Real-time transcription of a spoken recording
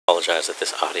apologize that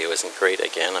this audio isn't great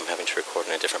again. I'm having to record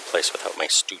in a different place without my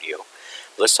studio.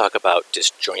 Let's talk about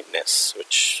disjointness,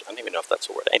 which I don't even know if that's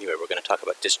a word. Anyway, we're going to talk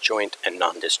about disjoint and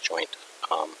non-disjoint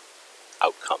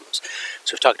outcomes.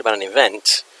 So we've talked about an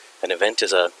event. An event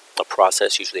is a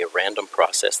process, usually a random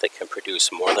process, that can produce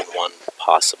more than one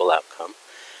possible outcome.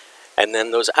 And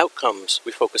then those outcomes,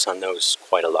 we focus on those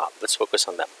quite a lot. Let's focus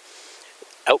on them.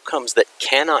 Outcomes that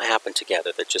cannot happen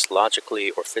together, that just logically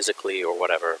or physically or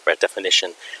whatever, by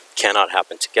definition, cannot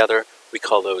happen together, we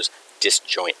call those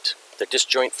disjoint. They're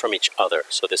disjoint from each other,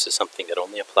 so this is something that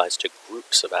only applies to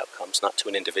groups of outcomes, not to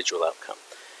an individual outcome.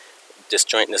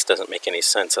 Disjointness doesn't make any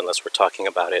sense unless we're talking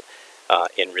about it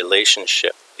in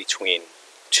relationship between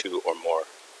two or more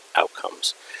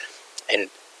outcomes. And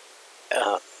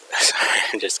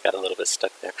I just got a little bit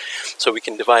stuck there. So we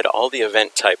can divide all the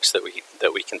event types that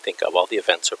we can think of, all the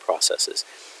events or processes,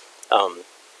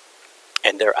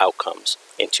 and their outcomes,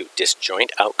 into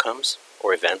disjoint outcomes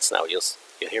or events. Now you'll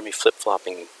hear me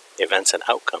flip-flopping events and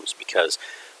outcomes, because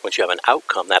once you have an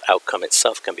outcome, that outcome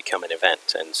itself can become an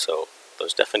event, and so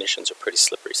those definitions are pretty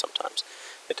slippery sometimes.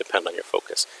 They depend on your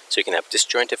focus. So you can have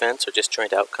disjoint events or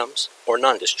disjoint outcomes, or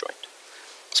non-disjoint.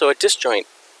 So a disjoint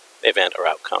event or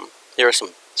outcome, here are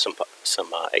some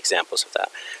examples of that.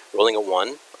 Rolling a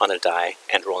 1 on a die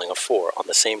and rolling a 4 on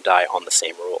the same die on the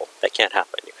same roll. That can't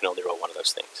happen. You can only roll one of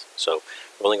those things. So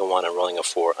rolling a 1 and rolling a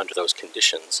 4 under those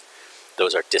conditions,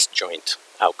 those are disjoint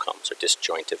outcomes or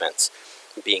disjoint events.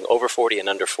 Being over 40 and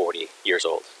under 40 years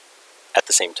old at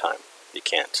the same time, you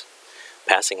can't.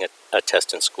 Passing a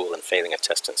test in school and failing a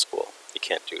test in school, you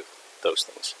can't do those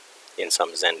things. In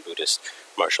some Zen Buddhist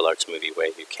martial arts movie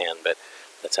way you can, but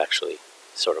that's actually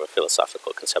sort of a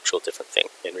philosophical, conceptual, different thing.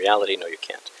 In reality, no, you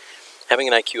can't. Having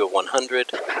an IQ of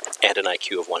 100 and an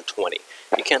IQ of 120,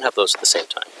 you can't have those at the same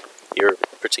time. Your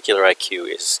particular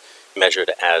IQ is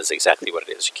measured as exactly what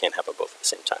it is. You can't have them both at the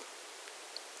same time.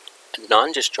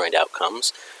 Non-disjoint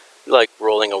outcomes, like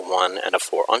rolling a 1 and a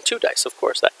 4 on 2 dice, of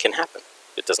course, that can happen.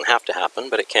 It doesn't have to happen,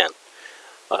 but it can.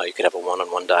 You could have a 1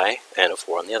 on one die and a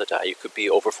 4 on the other die. You could be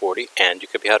over 40 and you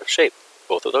could be out of shape.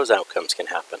 Both of those outcomes can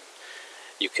happen.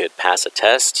 You could pass a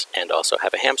test and also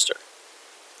have a hamster.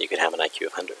 You could have an IQ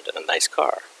of 100 and a nice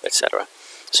car, etc.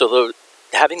 So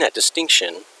having that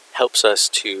distinction helps us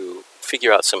to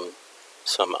figure out some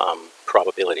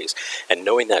probabilities, and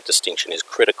knowing that distinction is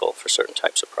critical for certain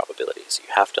types of probabilities.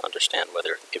 You have to understand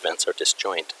whether events are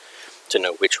disjoint to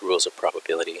know which rules of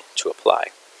probability to apply.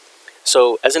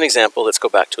 So as an example, let's go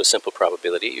back to a simple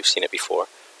probability. You've seen it before.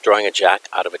 Drawing a jack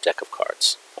out of a deck of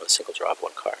cards on a single draw of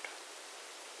one card.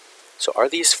 So are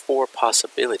these 4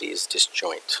 possibilities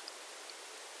disjoint?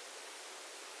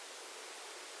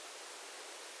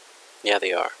 Yeah,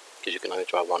 they are, because you can only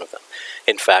draw one of them.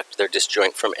 In fact, they're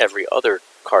disjoint from every other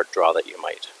card draw that you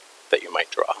might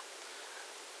draw.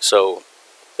 So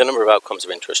the number of outcomes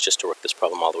of interest, just to work this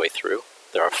problem all the way through,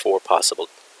 there are 4 possible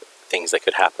things that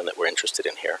could happen that we're interested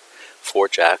in here. 4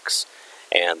 jacks,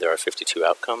 and there are 52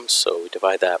 outcomes, so we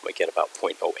divide that and we get about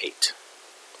 0.08.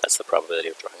 That's the probability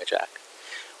of drawing a jack.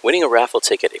 Winning a raffle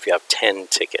ticket if you have 10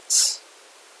 tickets.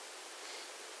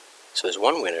 So there's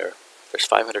one winner, there's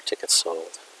 500 tickets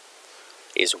sold.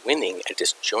 Is winning a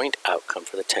disjoint outcome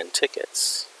for the 10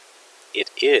 tickets? It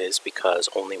is, because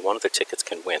only one of the tickets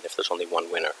can win if there's only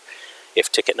one winner.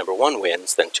 If ticket number 1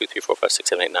 wins, then 2, 3, 4, 5, 6,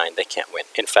 7, 8, 9, they can't win.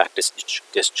 In fact, it's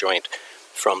disjoint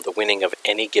from the winning of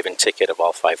any given ticket of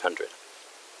all 500.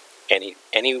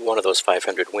 Any one of those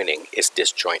 500 winning is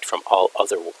disjoint from all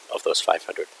other of those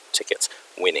 500 tickets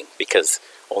winning, because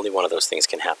only one of those things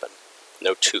can happen.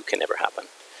 No 2 can ever happen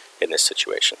in this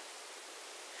situation.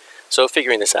 So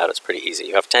figuring this out is pretty easy.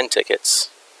 You have 10 tickets,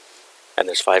 and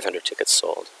there's 500 tickets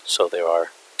sold. So there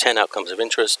are 10 outcomes of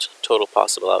interest, total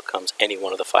possible outcomes. Any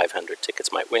one of the 500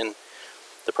 tickets might win.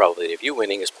 The probability of you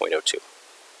winning is 0.02.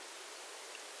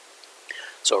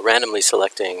 So randomly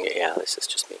selecting, yeah, this is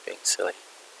just me being silly.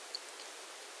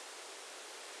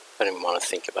 I don't even want to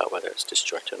think about whether it's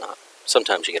disjoint or not.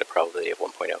 Sometimes you get a probability of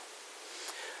 1.0.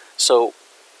 So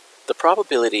the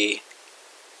probability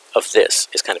of this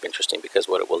is kind of interesting, because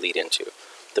what it will lead into,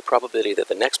 the probability that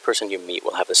the next person you meet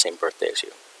will have the same birthday as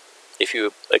you. If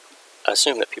you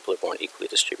assume that people are born equally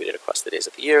distributed across the days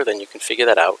of the year, then you can figure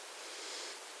that out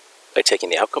by taking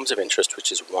the outcomes of interest,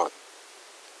 which is 1.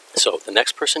 So the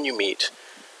next person you meet,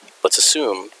 let's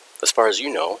assume, as far as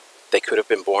you know, they could have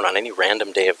been born on any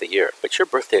random day of the year, but your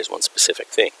birthday is one specific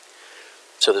thing.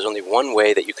 So there's only one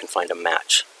way that you can find a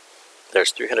match.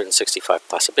 There's 365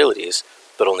 possibilities,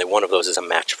 but only one of those is a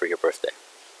match for your birthday.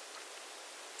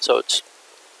 So it's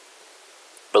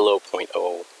below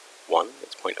 0.01,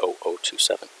 it's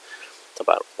 0.0027.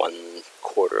 about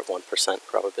 1/4%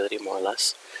 probability, more or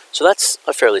less. So that's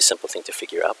a fairly simple thing to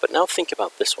figure out. But now think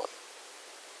about this one.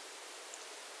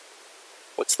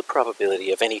 What's the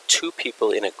probability of any two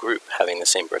people in a group having the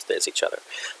same birthday as each other?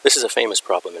 This is a famous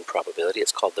problem in probability.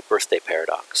 It's called the birthday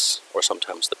paradox, or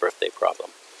sometimes the birthday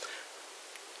problem.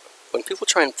 When people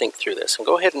try and think through this, and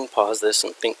go ahead and pause this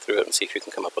and think through it and see if you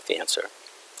can come up with the answer.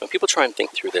 When people try and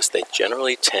think through this, they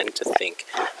generally tend to think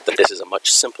that this is a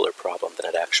much simpler problem than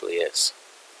it actually is.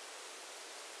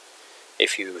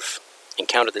 If you've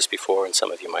encountered this before, and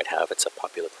some of you might have, it's a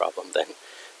popular problem, then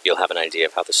you'll have an idea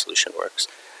of how the solution works.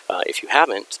 If you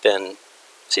haven't, then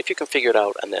see if you can figure it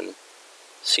out and then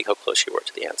see how close you were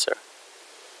to the answer.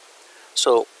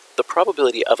 So the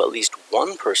probability of at least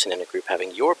one person in a group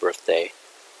having your birthday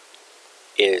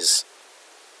is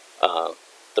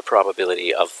the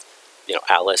probability of,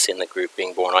 Alice in the group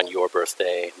being born on your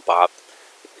birthday, Bob,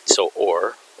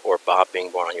 or Bob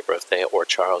being born on your birthday, or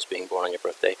Charles being born on your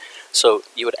birthday. So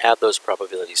you would add those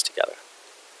probabilities together.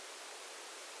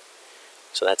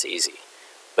 So that's easy.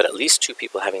 But at least two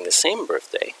people having the same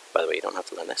birthday, by the way, you don't have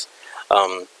to learn this,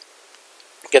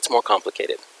 gets more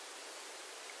complicated.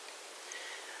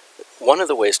 One of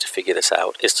the ways to figure this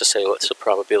out is to say what's the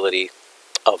probability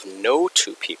of no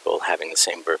two people having the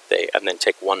same birthday, and then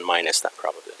take 1 minus that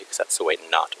probability, because that's the way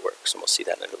not works, and we'll see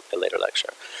that in a later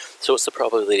lecture. So what's the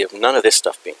probability of none of this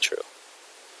stuff being true?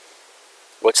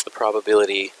 What's the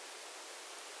probability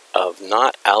of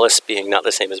not Alice being not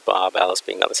the same as Bob, Alice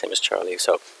being not the same as Charlie?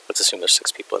 So let's assume there's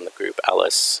 6 people in the group: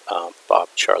 Alice, Bob,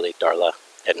 Charlie, Darla,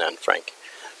 Edna, and Frank.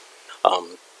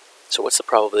 So what's the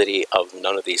probability of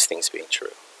none of these things being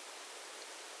true?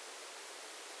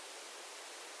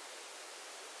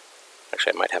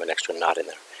 Actually, I might have an extra not in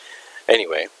there.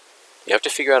 Anyway, you have to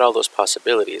figure out all those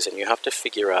possibilities, and you have to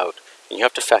figure out, and you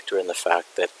have to factor in the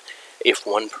fact that if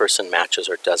one person matches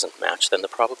or doesn't match, then the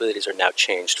probabilities are now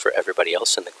changed for everybody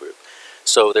else in the group.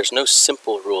 So there's no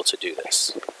simple rule to do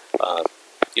this.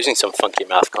 Using some funky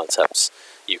math concepts,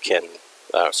 you can,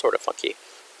 sort of funky,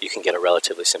 you can get a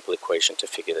relatively simple equation to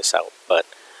figure this out. But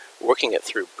working it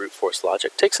through brute force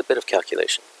logic takes a bit of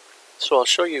calculation. So I'll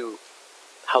show you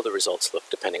how the results look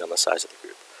depending on the size of the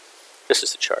group. This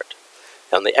is the chart.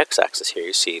 On the x-axis here,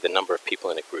 you see the number of people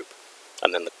in a group,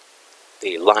 and then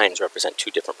the lines represent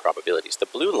 2 different probabilities. The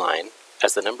blue line,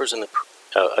 as the numbers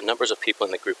of people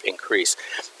in the group increase,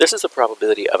 this is the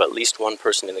probability of at least one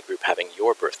person in the group having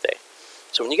your birthday.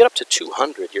 So when you get up to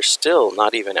 200, you're still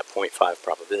not even at 0.5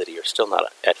 probability. You're still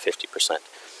not at 50%.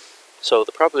 So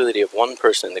the probability of one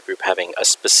person in the group having a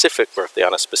specific birthday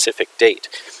on a specific date,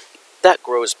 that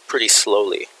grows pretty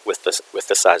slowly with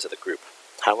the size of the group.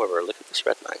 However, look at this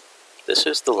red line. This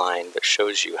is the line that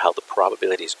shows you how the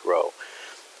probabilities grow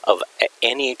of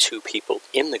any 2 people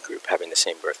in the group having the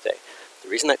same birthday. The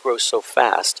reason that grows so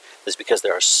fast is because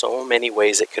there are so many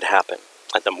ways it could happen.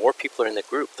 And the more people are in the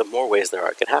group, the more ways there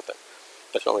are it could happen.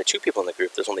 If there are only 2 people in the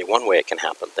group, there's only one way it can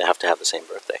happen. They have to have the same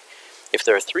birthday. If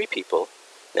there are 3 people,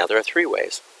 now there are 3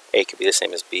 ways. A could be the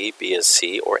same as B, B as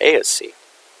C, or A as C.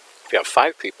 If you have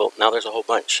 5 people, now there's a whole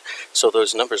bunch. So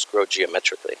those numbers grow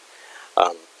geometrically,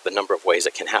 the number of ways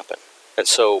it can happen. And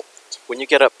so when you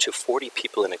get up to 40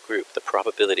 people in a group, the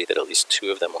probability that at least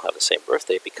 2 of them will have the same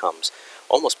birthday becomes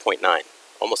almost 0.9,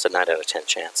 almost a 9 out of 10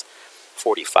 chance.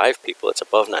 45 people, it's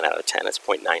above 9 out of 10, it's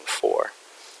 0.94.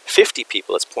 50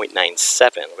 people, it's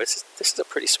 0.97, this is a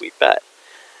pretty sweet bet.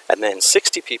 And then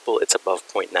 60 people, it's above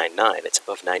 0.99, it's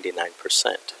above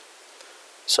 99%.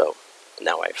 So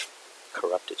now I've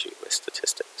corrupted you with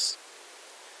statistics.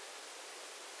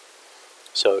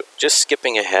 So just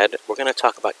skipping ahead, we're going to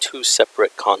talk about 2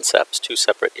 separate concepts, 2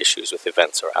 separate issues with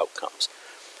events or outcomes.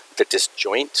 The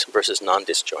disjoint versus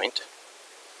non-disjoint.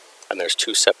 And there's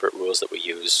 2 separate rules that we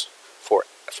use for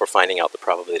finding out the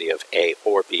probability of A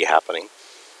or B happening.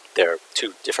 There are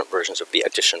 2 different versions of the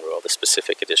addition rule, the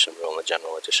specific addition rule and the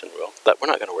general addition rule. But we're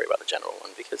not going to worry about the general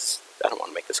one because I don't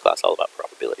want to make this class all about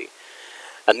probability.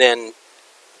 And then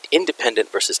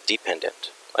independent versus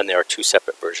dependent. And there are 2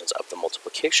 separate versions of the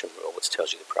multiplication rule, which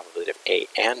tells you the probability of A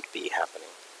and B happening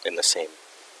in the same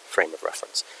frame of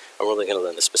reference. And we're only going to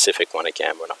learn the specific one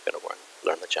again. We're not going to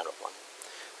learn the general one.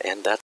 And that's